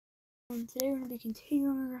Today we're going to be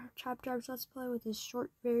continuing our Chop Drives Let's Play with this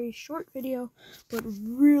very short video, but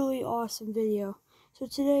really awesome video. So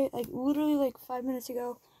today, literally 5 minutes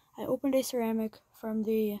ago, I opened a ceramic from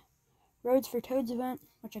the Roads for Toads event,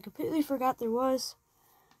 which I completely forgot there was,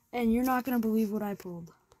 and you're not going to believe what I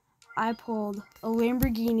pulled. I pulled a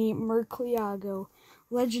Lamborghini Murcielago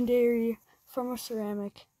Legendary from a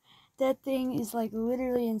ceramic. That thing is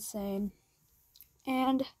literally insane,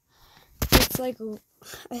 and it's I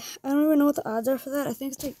don't even know what the odds are for that. I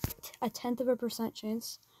think it's a 1/10%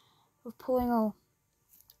 chance of pulling a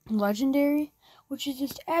legendary, which is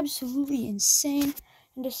just absolutely insane.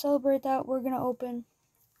 And to celebrate that, we're gonna open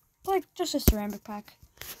just a ceramic pack.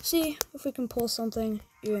 See if we can pull something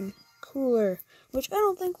even cooler, which I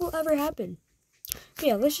don't think will ever happen. But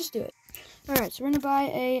yeah, let's just do it. Alright, so we're gonna buy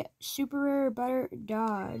a super rare better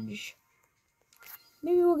Dodge.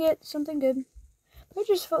 Maybe we'll get something good. I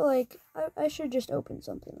just felt like I should just open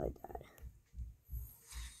something like that.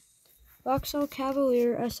 Vauxhall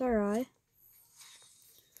Cavalier SRI,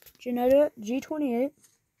 Jetta G28,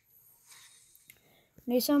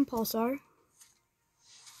 Nissan Pulsar,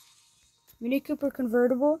 Mini Cooper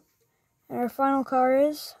convertible, and our final car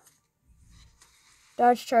is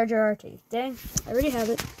Dodge Charger RT. Dang, I already have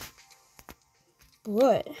it.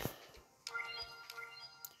 But we're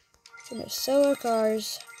gonna sell our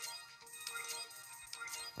cars.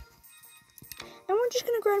 And we're just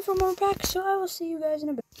going to grind for more packs, so I will see you guys in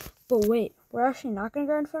a bit. But wait, we're actually not going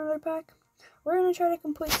to grind for another pack. We're going to try to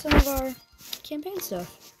complete some of our campaign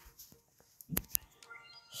stuff.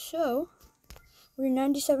 So, we're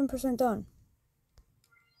 97% done.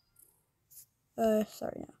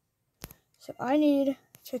 Sorry now. So I need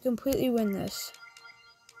to completely win this.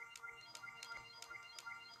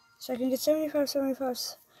 So I can get 75. So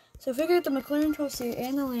if we get the McLaren 12C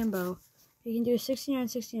and the Lambo, we can do a 69.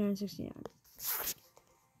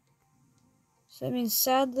 So that means,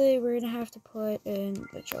 sadly, we're going to have to put in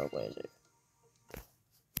the Trailblazer.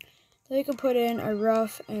 Then we can put in our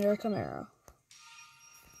Rough and our Camaro,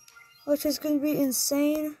 which is going to be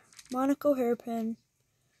insane. Monaco hairpin.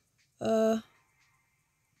 You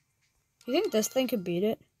think this thing could beat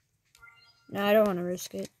it? Nah, I don't want to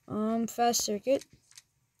risk it. Fast circuit.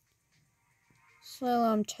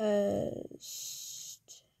 Slalom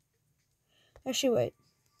test. Actually, wait.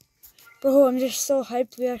 Bro, I'm just so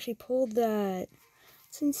hyped we actually pulled that.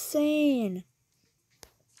 It's insane.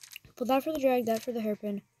 Pull that for the drag, that for the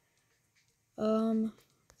hairpin.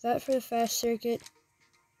 That for the fast circuit.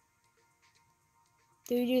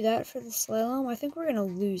 Do we do that for the slalom? I think we're going to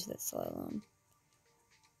lose that slalom.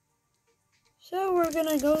 So we're going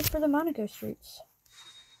to go for the Monaco streets.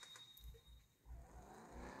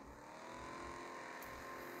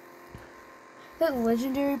 That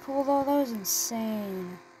legendary pull though, that was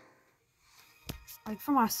insane.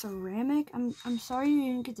 From my ceramic, I'm sorry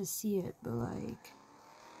you didn't get to see it, but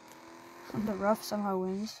the Rough somehow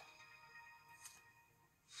wins.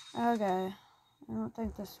 Okay, I don't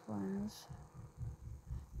think this wins.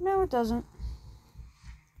 No, it doesn't.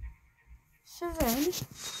 So then,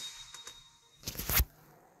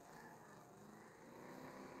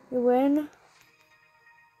 we win.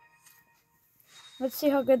 Let's see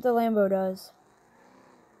how good the Lambo does.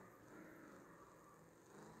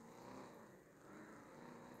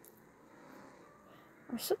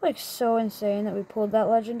 I'm still so insane that we pulled that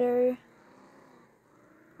legendary.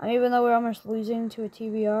 Even though we're almost losing to a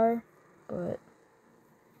TBR, but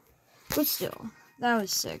still, that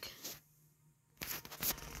was sick.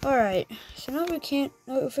 Alright, so now we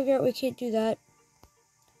figure out we can't do that.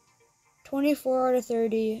 24 out of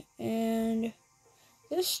 30, and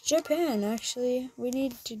this Japan, actually, we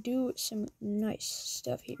need to do some nice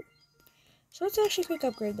stuff here. So let's actually quick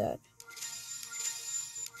upgrade that.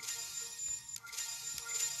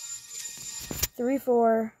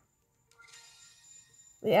 3-4.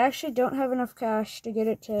 We actually don't have enough cash to get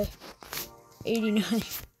it to 89.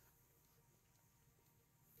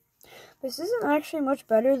 This isn't actually much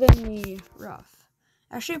better than the Rough.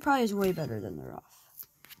 Actually, it probably is way better than the Rough.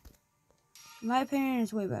 In my opinion,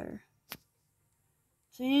 it's way better.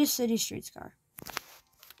 So we need a City Streets car.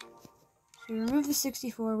 So we remove the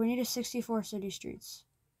 64. We need a 64 City Streets.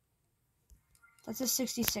 That's a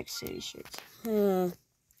 66 City Streets.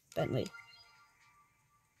 Bentley.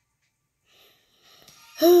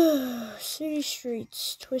 City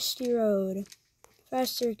Streets, Twisty Road,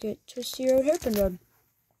 Fast Circuit, Twisty Road, Hairpin Road.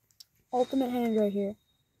 Ultimate hand right here.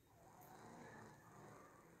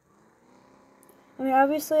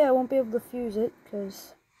 Obviously I won't be able to fuse it,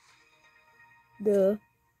 because duh.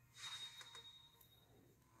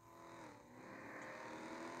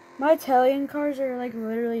 My Italian cars are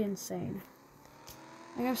literally insane.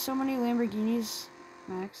 I have so many Lamborghinis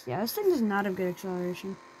Max. Yeah, this thing does not have good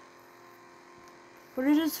acceleration. But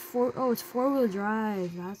it is it's 4-wheel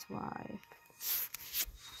drive, that's why.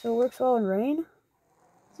 So it works well in rain?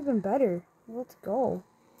 It's even better. Let's go.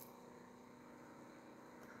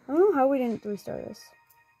 I don't know how we didn't 3-star this.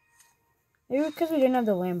 Maybe because we didn't have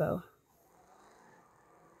the Lambo.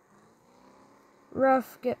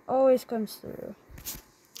 Rough always comes through.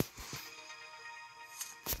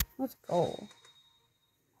 Let's go.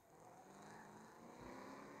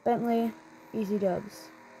 Bentley, easy dubs.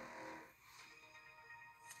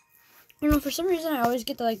 I don't know, for some reason I always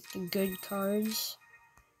get the good cards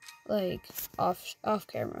off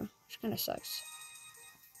camera, which kind of sucks.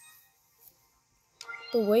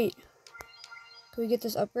 But wait, can we get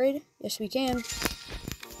this upgrade? Yes, we can.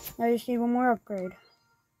 I just need one more upgrade.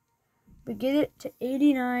 We get it to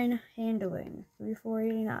 89 handling,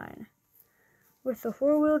 3489. With the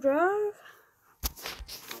 4-wheel drive,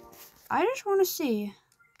 I just want to see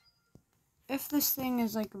if this thing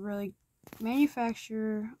is really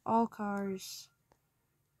manufacturer, all cars,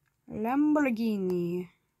 Lamborghini.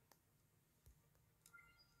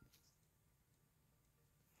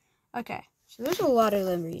 Okay, so there's a lot of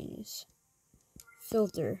Lamborghinis.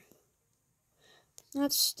 Filter.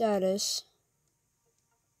 That's status.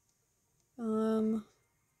 I don't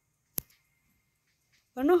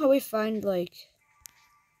know how we find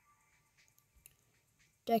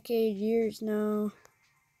decade years now.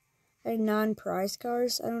 Non-prize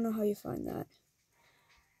cars. I don't know how you find that.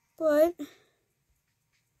 But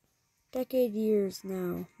decade years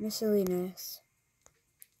now. Miscellaneous.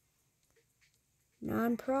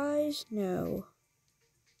 Non-prize? No.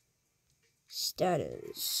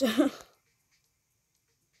 Status.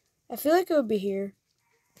 I feel like it would be here.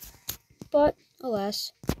 But,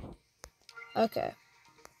 alas. Okay.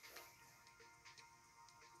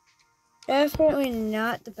 Definitely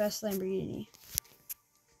not the best Lamborghini.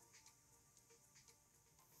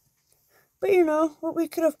 But you know, what we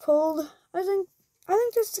could have pulled, I think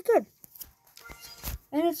this is good.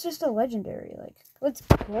 And it's just a legendary, let's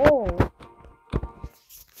go.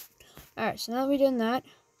 Alright, so now that we've done that,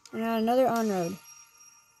 we're on another on-road.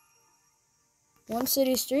 One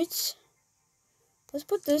city streets. Let's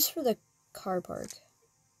put this for the car park.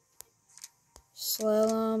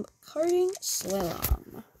 Slalom, karting,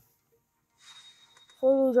 slalom.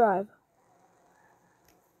 4-wheel drive.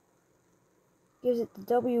 Gives it the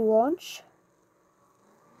W launch.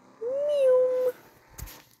 Meow.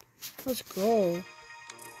 Let's go.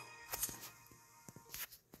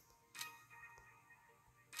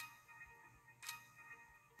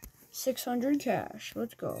 $600 cash.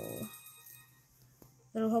 Let's go.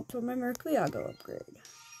 That'll help for my Murcielago upgrade.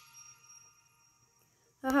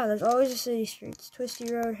 Aha, there's always a city streets.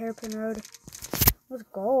 Twisty Road, Hairpin Road. Let's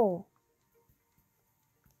go.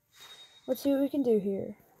 Let's see what we can do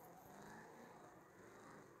here.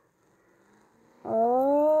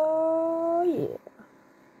 Oh, yeah.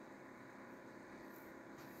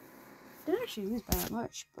 Didn't actually use by that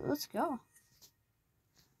much, but let's go.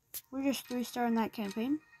 We're just 3-starring that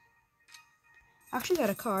campaign. Actually got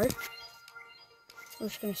a car. We're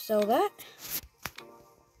just going to sell that.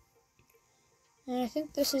 And I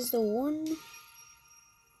think this is the one.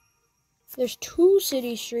 There's 2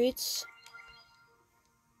 city streets.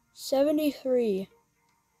 73.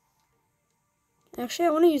 Actually,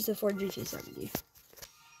 I want to use the Ford GT70.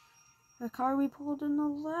 The car we pulled in the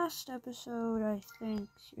last episode, I think,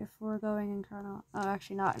 if we're going in chronological. Oh,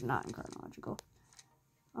 actually, not in chronological.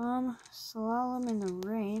 Slalom in the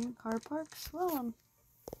rain. Car park, slalom.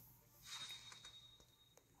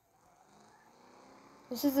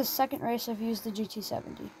 This is the second race I've used the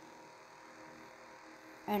GT70.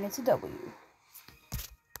 And it's a W.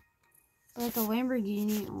 But the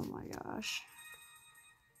Lamborghini, oh my gosh.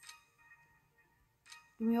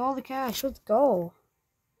 Give me all the cash, let's go.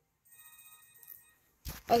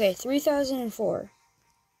 Okay, 3004.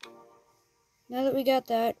 Now that we got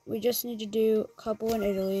that, we just need to do a couple in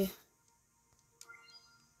Italy.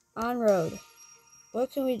 On road.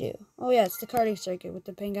 What can we do? Oh yeah, it's the karting circuit with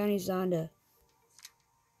the Pagani Zonda.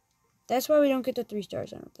 That's why we don't get the 3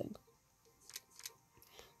 stars, I don't think.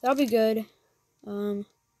 That'll be good.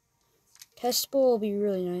 Test bowl will be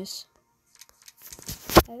really nice.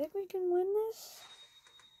 I think we can win this.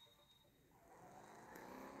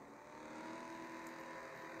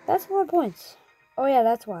 That's more points. Oh yeah,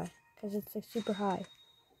 that's why. Because it's super high.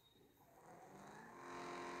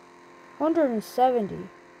 170.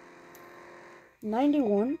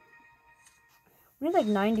 91. We need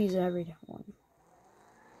 90s in every one.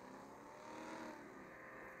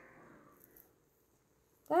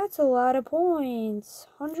 That's a lot of points.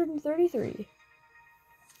 133.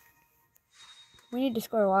 We need to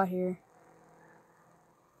score a lot here.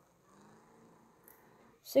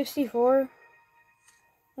 64.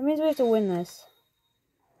 That means we have to win this.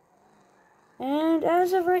 And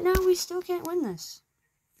as of right now, we still can't win this.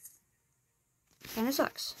 Kinda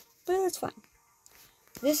sucks. But that's fine.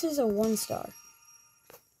 This is a 1-star.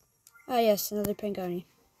 Ah yes, another Pangoni.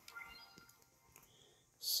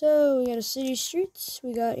 So, we got a city streets,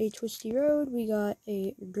 we got a twisty road, we got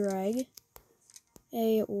a drag.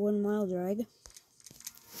 A 1 mile drag.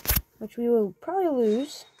 Which we will probably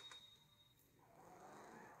lose.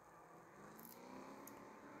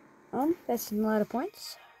 That's a lot of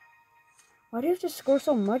points. Why do you have to score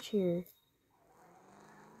so much here?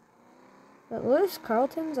 But Lewis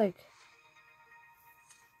Carlton's like...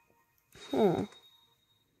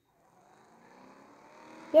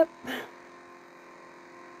 Yep.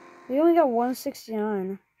 We only got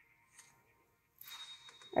 169.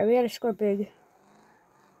 Alright, we gotta score big.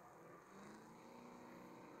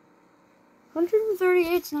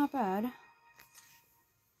 138's not bad.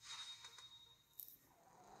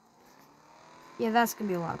 Yeah, that's gonna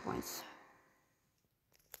be a lot of points.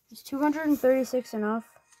 Is 236 enough?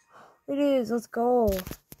 It is, let's go.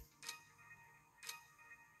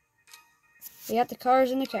 We got the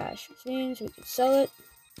cars and the cash, which means we can sell it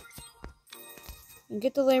and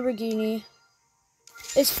get the Lamborghini.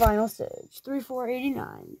 It's final stage,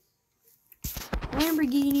 3489.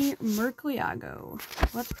 Lamborghini Murcielago.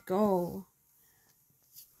 Let's go.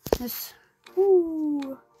 This,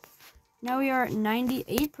 woo. Now we are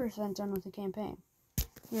 98% done with the campaign.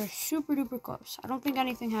 We are super duper close. I don't think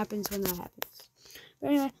anything happens when that happens.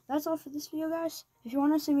 But anyway, that's all for this video, guys. If you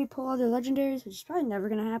want to see me pull other legendaries, which is probably never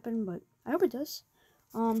going to happen, but I hope it does.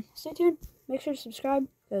 Stay tuned. Make sure to subscribe,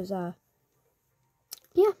 because,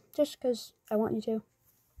 yeah, just because I want you to.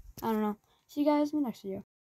 I don't know. See you guys in the next video.